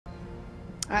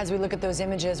As we look at those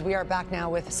images, we are back now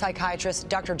with psychiatrist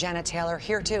Dr. Janet Taylor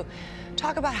here to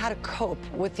talk about how to cope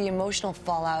with the emotional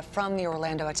fallout from the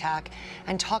Orlando attack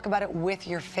and talk about it with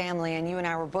your family. And you and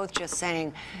I were both just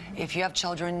saying, if you have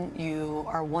children, you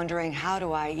are wondering, how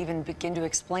do I even begin to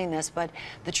explain this? But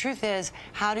the truth is,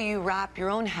 how do you wrap your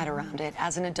own head around it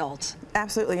as an adult?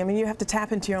 Absolutely. I mean, you have to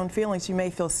tap into your own feelings. You may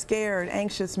feel scared,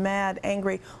 anxious, mad,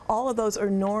 angry. All of those are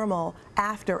normal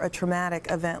after a traumatic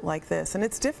event like this, and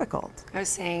it's difficult. I was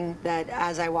saying that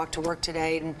as I walked to work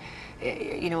today, and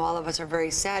you know, all of us are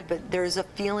very sad, but there's a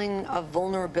feeling of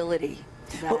vulnerability.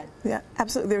 Well, yeah,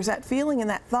 absolutely. There's that feeling and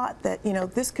that thought that, you know,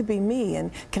 this could be me,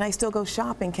 and can I still go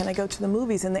shopping? Can I go to the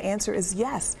movies? And the answer is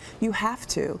yes, you have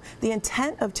to. The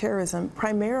intent of terrorism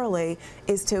primarily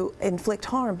is to inflict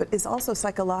harm, but is also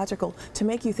psychological, to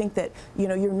make you think that, you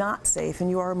know, you're not safe and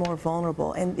you are more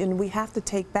vulnerable. And we have to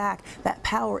take back that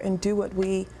power and do what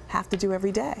we have to do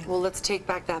every day. Well, let's take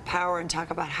back that power and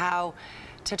talk about how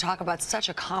to talk about such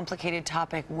a complicated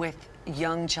topic with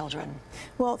young children.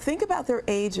 Well, think about their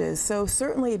ages. So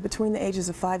certainly between the ages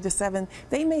of 5 to 7,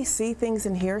 they may see things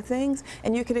and hear things,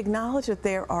 and you can acknowledge that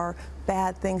there are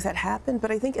bad things that happen.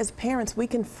 But I think as parents, we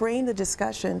can frame the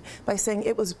discussion by saying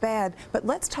it was bad, but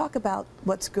let's talk about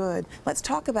what's good. Let's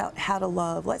talk about how to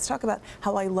love. Let's talk about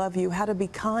how I love you, how to be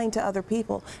kind to other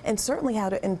people, and certainly how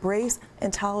to embrace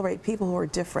and tolerate people who are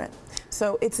different.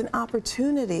 So it's an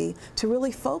opportunity to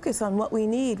really focus on what we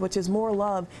need, which is more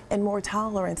love and more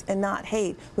tolerance and not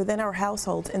hate within our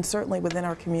households and certainly within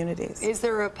our communities. Is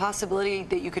there a possibility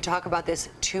that you could talk about this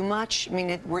too much? I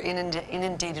mean, we're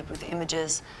inundated with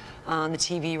images on the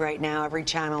TV right now, every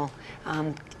channel.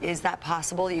 Is that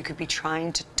possible? You could be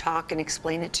trying to talk and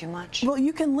explain it too much? Well,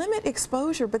 you can limit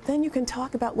exposure, but then you can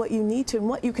talk about what you need to, and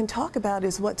what you can talk about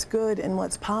is what's good and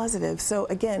what's positive. So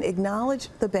again, acknowledge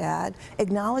the bad,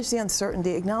 acknowledge the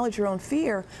uncertainty, acknowledge your own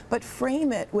fear, but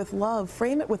frame it with love,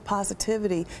 frame it with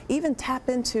positivity, even tap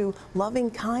into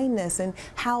loving kindness and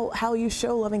how you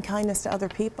show loving kindness to other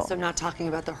people. So not talking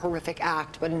about the horrific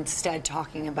act, but instead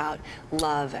talking about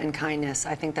love and kindness.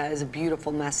 I think that is a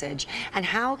beautiful message. And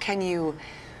how can you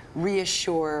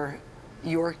reassure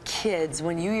your kids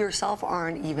when you yourself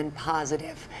aren't even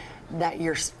positive that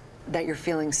you're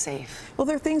feeling safe? Well,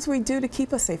 there are things we do to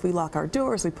keep us safe. We lock our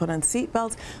doors, we put on seat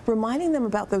belts, reminding them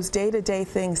about those day-to-day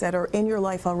things that are in your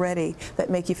life already that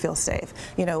make you feel safe.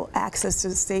 You know, access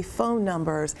to safe phone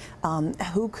numbers,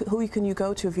 who can you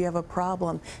go to if you have a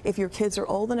problem. If your kids are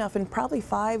old enough, and probably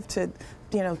 5 to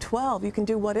 12, you can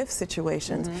do what-if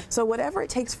situations. So whatever it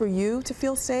takes for you to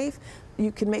feel safe, you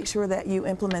can make sure that you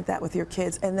implement that with your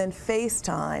kids. And then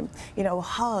FaceTime, you know,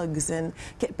 hugs, and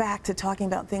get back to talking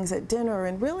about things at dinner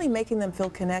and really making them feel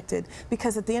connected.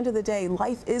 Because at the end of the day,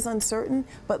 life is uncertain,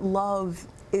 but love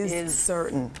is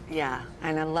certain. Yeah,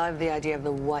 and I love the idea of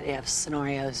the what-if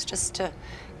scenarios, just to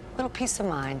little peace of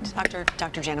mind.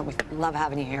 Dr. Janet, we love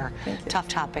having you here. Thank you. Tough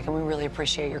topic, and we really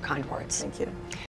appreciate your kind words. Thank you.